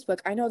Twitter and Facebook.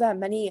 I know that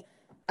many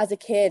as a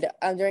kid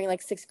during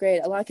like sixth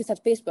grade, a lot of kids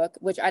had Facebook,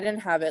 which I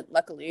didn't have it.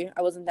 Luckily,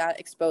 I wasn't that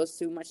exposed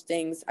to much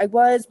things. I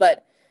was,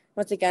 but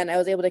once again, I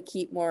was able to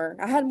keep more.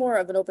 I had more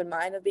of an open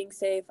mind of being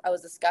safe. I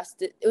was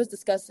discussed. It was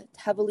discussed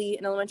heavily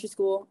in elementary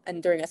school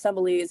and during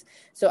assemblies,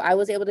 so I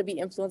was able to be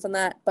influenced on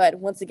that. But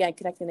once again,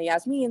 connecting the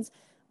Yasmin's,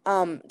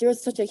 there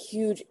was such a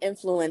huge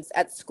influence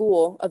at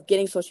school of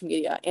getting social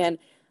media, and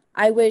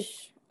I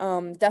wish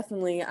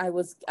definitely I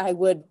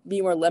would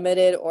be more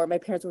limited, or my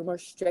parents were more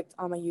strict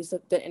on my use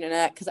of the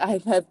internet because I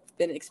have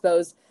been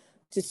exposed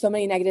to so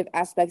many negative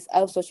aspects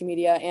of social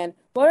media, and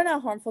while they're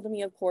not harmful to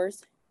me, of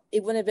course,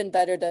 it wouldn't have been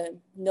better to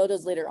know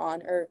those later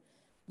on or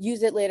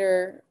use it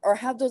later or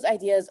have those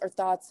ideas or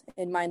thoughts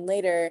in mind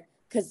later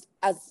because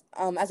as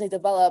I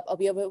develop I'll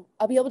be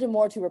able to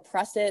more to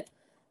repress it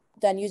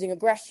than using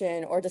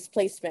aggression or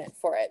displacement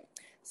for it.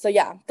 So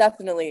yeah,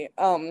 definitely.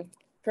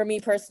 For me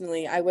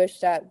personally, I wish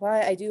that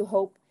why I do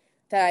hope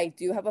that I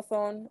do have a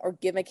phone or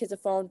give my kids a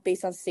phone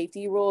based on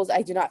safety rules.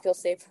 I do not feel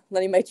safe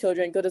letting my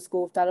children go to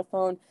school without a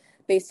phone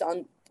based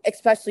on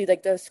especially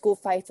like the school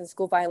fights and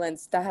school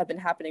violence that have been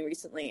happening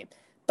recently.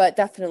 But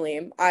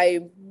definitely,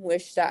 I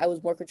wish that I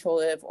was more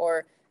controllative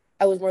or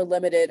I was more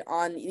limited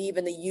on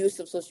even the use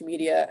of social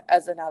media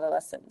as an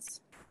adolescent.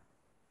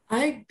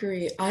 I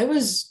agree.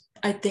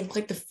 I think,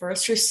 like the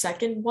first or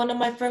second one of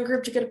my friend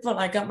group to get a phone.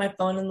 I got my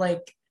phone in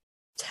like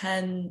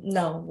 10,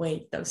 no,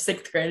 wait, no,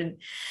 sixth grade.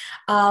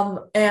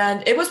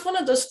 And it was one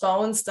of those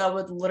phones that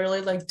would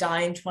literally like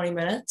die in 20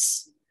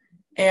 minutes.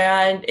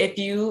 And if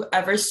you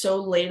ever so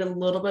laid a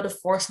little bit of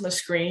force on the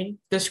screen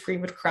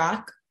would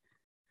crack.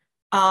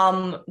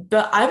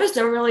 But I was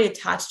never really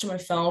attached to my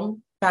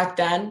phone back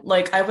then.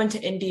 Like I went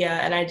to India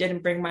and I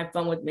didn't bring my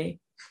phone with me.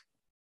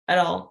 at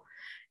all.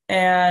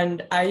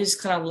 And I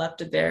just kind of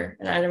left it there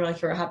and I didn't really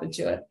care what happened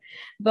to it.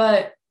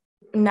 But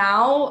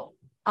now,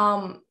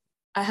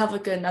 I have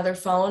like another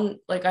phone,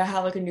 like I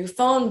have like a new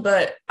phone,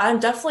 but I'm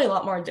definitely a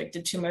lot more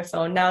addicted to my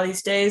phone now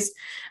these days.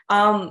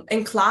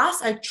 In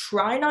class, I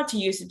try not to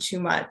use it too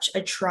much.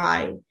 I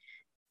try.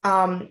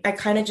 I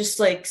kind of just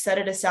like set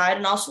it aside.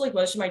 And also like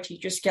most of my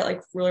teachers get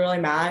like really, really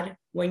mad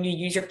when you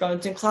use your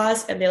phones in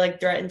class and they like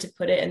threaten to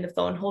put it in the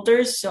phone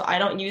holders. So I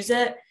don't use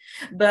it.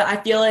 But I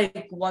feel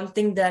like one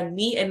thing that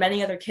me and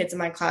many other kids in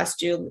my class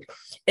do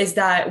is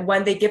that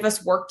when they give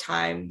us work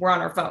time, we're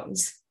on our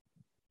phones.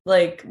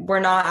 Like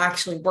we're not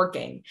actually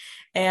working.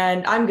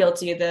 And I'm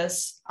guilty of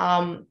this.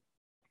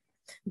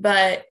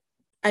 But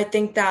I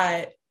think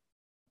that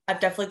I've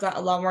definitely got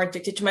a lot more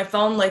addicted to my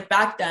phone. Like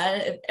back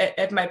then,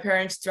 if my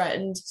parents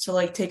threatened to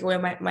like take away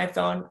my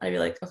phone, I'd be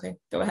like, okay,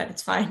 go ahead,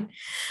 it's fine.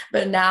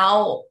 But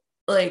now,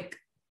 like,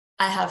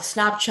 I have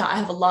Snapchat, I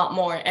have a lot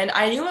more. And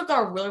I knew it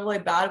got really, really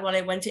bad when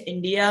I went to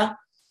India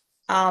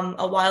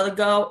a while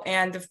ago.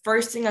 And the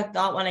first thing I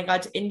thought when I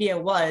got to India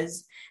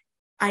was,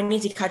 I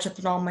need to catch up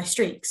on all my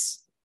streaks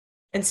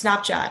in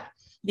Snapchat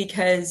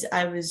because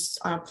I was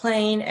on a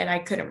plane and I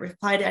couldn't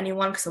reply to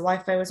anyone because the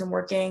Wi-Fi wasn't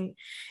working.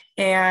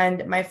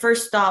 And my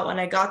first thought when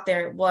I got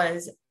there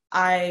was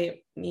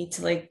I need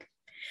to like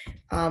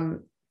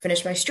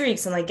finish my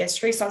streaks and like get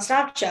streaks on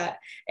Snapchat.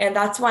 And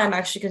that's why I'm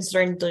actually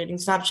considering deleting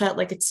Snapchat.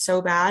 Like it's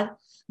so bad.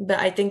 But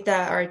I think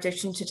that our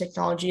addiction to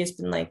technology has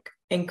been like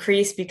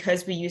increased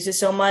because we use it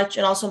so much.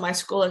 And also my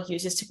school like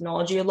uses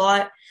technology a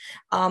lot.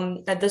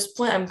 At this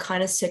point, I'm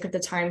kind of sick of the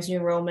Times New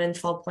Roman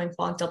 12-point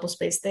font double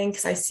space thing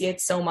because I see it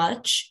so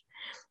much.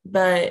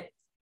 But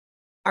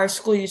our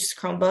school uses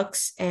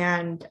Chromebooks,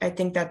 and I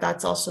think that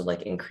that's also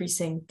like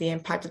increasing the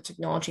impact of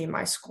technology in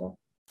my school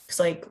because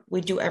like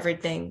we do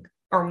everything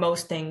or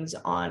most things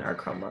on our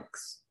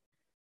Chromebooks.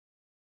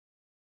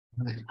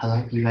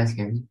 Hello, can you guys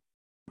hear me?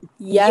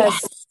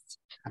 Yes.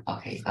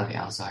 Okay,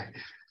 I'm sorry.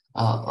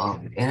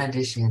 In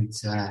addition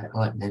to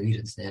what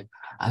Navita said,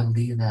 I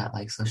believe that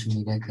like social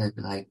media could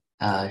like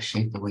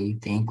shape the way you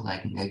think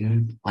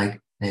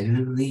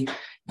negatively,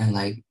 and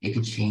like it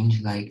could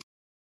change like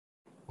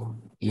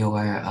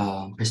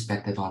your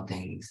perspective on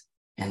things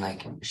and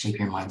like shape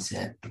your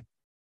mindset.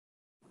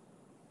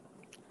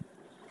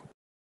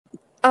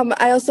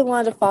 I also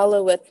wanted to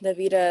follow with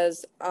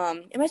Navita's.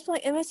 Am I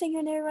saying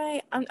your name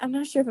right? I'm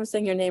not sure if I'm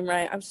saying your name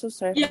right. I'm so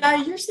sorry.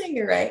 Yeah, you're saying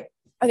you're right.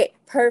 Okay,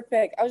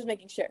 perfect. I was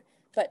making sure.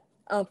 But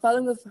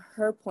following with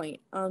her point,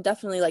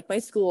 definitely like my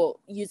school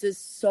uses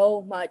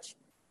so much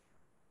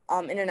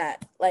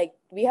internet. Like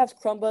we have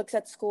Chromebooks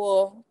at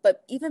school,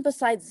 but even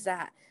besides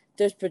that,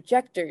 there's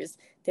projectors,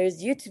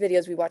 there's YouTube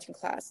videos we watch in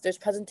class, there's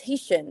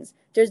presentations.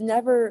 There's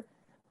never,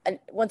 and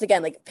once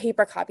again, like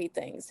paper copy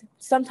things.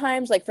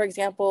 Sometimes, like for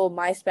example,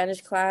 my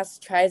Spanish class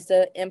tries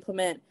to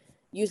implement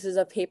uses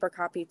of paper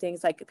copy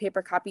things like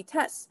paper copy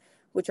tests,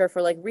 which are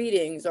for like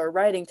readings or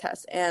writing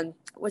tests, and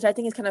which I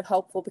think is kind of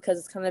helpful because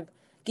it's kind of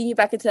getting you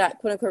back into that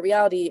quote unquote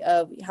reality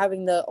of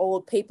having the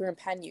old paper and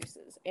pen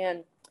uses.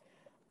 And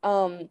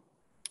um,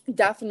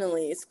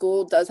 definitely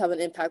school does have an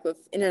impact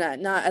with internet,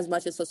 not as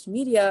much as social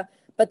media,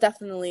 but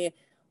definitely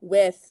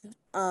with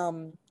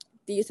the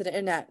use of the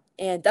internet,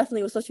 and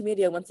definitely with social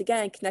media, once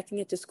again connecting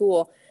it to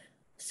school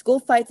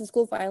fights and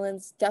school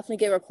violence definitely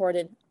get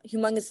recorded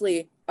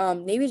humongously.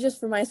 Maybe just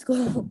for my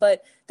school,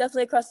 but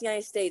definitely across the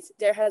United States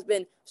there has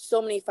been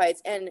so many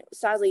fights, and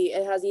sadly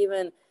it has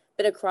even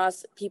been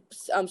across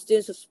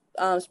students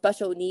with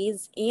special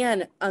needs,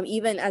 and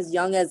even as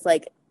young as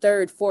like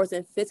third, fourth,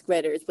 and fifth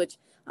graders, which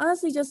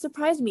honestly just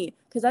surprised me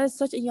because that is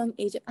such a young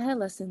age of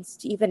adolescence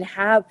to even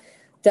have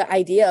the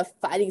idea of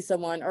fighting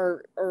someone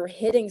or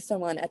hitting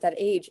someone at that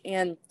age,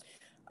 and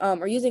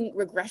or using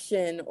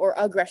regression or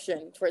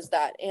aggression towards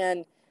that.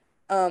 And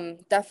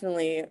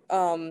definitely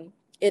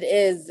it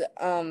is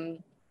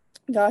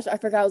gosh, I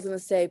forgot what I was gonna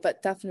say,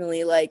 but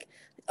definitely like,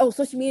 oh,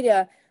 social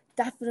media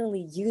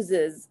definitely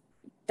uses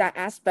that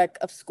aspect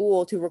of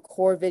school to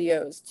record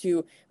videos,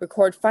 to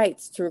record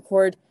fights, to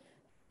record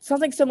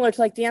something similar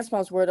to like dance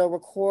moms where they'll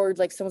record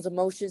like someone's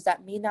emotions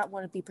that may not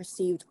want to be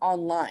perceived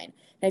online.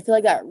 And I feel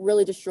like that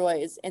really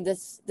destroys and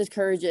this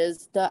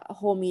discourages the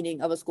whole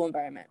meaning of a school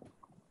environment.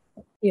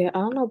 Yeah, I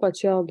don't know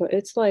about y'all, but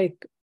it's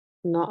like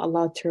not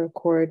allowed to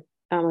record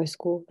at my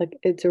school. Like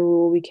it's a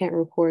rule we can't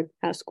record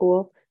at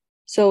school.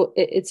 So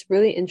it's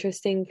really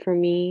interesting for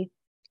me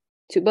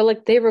to, but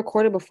like they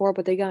recorded before,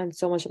 but they got in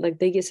so much like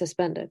they get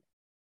suspended,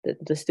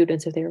 the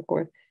students if they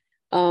record.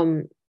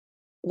 Um,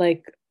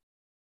 like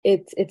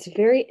it's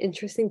very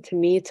interesting to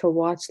me to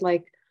watch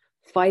like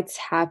fights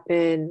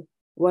happen,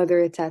 whether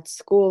it's at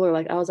school or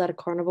like I was at a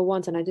carnival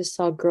once and I just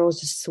saw girls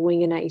just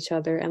swinging at each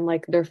other and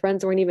like their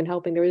friends weren't even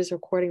helping. They were just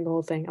recording the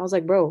whole thing. I was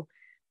like, bro,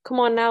 come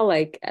on now,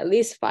 like at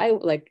least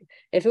fight. Like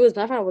if it was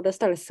my friend, I would have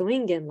started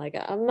swinging. Like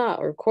I'm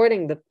not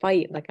recording the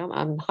fight. Like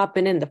I'm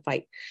hopping in the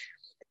fight.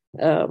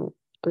 I'm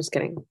just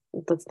kidding.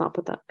 Let's not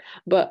put that.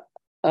 But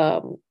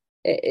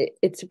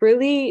it's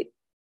really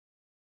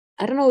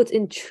I don't know, it's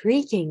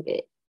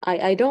intriguing.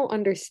 I don't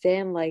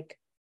understand like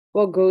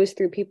what goes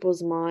through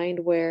people's mind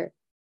where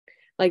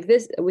like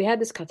this we had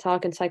this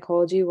talk in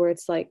psychology where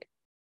it's like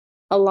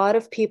a lot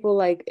of people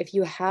like if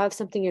you have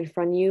something in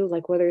front of you,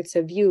 like whether it's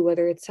a view,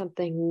 whether it's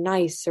something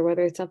nice or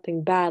whether it's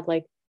something bad,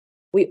 like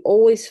we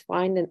always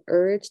find an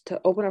urge to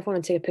open our phone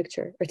and take a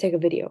picture or take a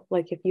video.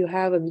 Like if you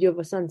have a view of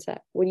a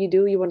sunset, what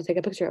do? You want to take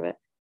a picture of it.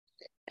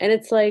 And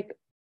it's like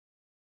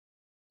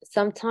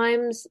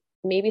sometimes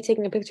maybe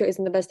taking a picture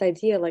isn't the best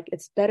idea. Like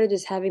it's better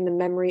just having the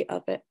memory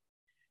of it.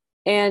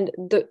 And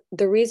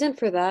the reason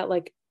for that,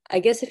 like I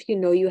guess if you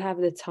know you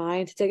have the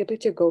time to take a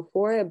picture, go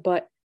for it.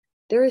 But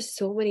there are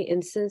so many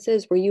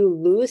instances where you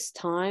lose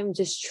time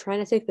just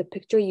trying to take the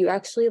picture. You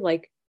actually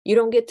like you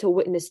don't get to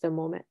witness the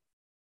moment.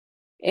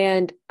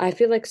 And I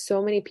feel like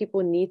so many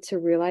people need to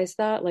realize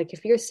that. Like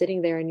if you're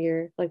sitting there and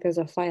you're like there's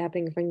a fight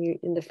happening in front of you,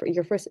 in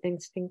your first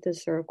instinct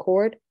is to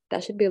record,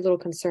 that should be a little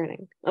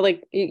concerning.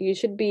 Like you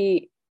should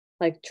be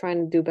like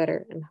trying to do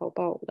better and help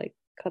out, like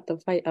cut the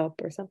fight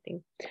up or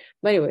something.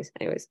 But anyways,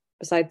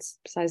 besides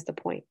the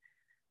point.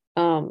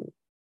 Um,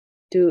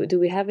 do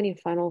we have any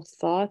final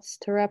thoughts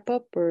to wrap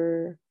up,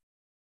 or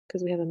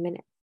because we have a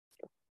minute?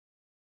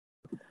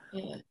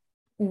 Yeah.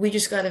 We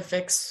just gotta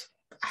fix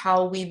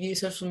how we view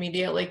social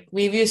media. Like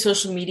we view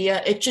social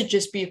media, it should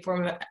just be a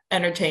form of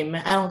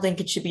entertainment. I don't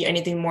think it should be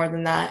anything more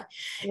than that.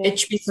 Yeah. It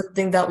should be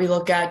something that we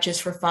look at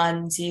just for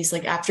fun, sees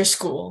like after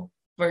school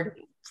for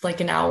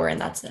like an hour and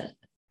that's it.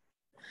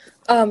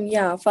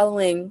 Yeah,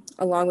 following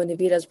along with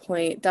Navita's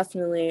point,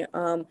 definitely.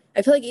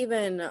 I feel like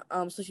even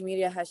social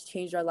media has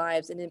changed our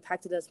lives and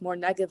impacted us more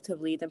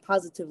negatively than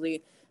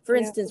positively. For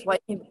Yeah. instance,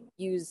 white can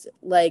use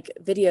like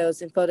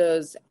videos and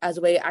photos as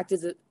a way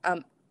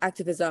of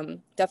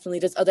activism. Definitely,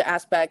 there's other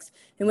aspects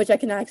in which I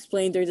cannot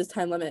explain during this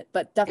time limit,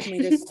 but definitely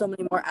there's so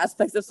many more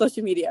aspects of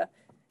social media.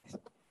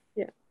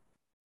 Yeah.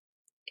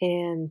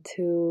 And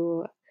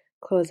to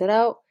close it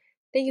out,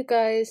 thank you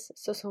guys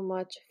so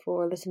much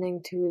for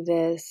listening to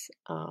this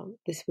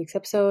week's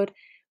episode.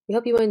 We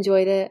hope you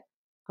enjoyed it.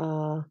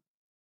 I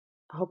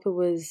hope it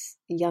was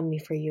yummy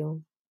for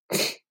you.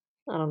 I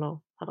don't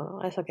know.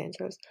 I suck at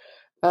intros.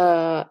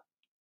 Uh,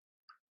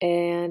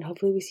 and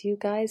hopefully we see you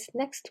guys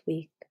next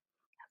week.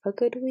 Have a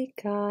good week,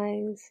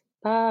 guys.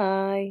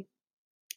 Bye.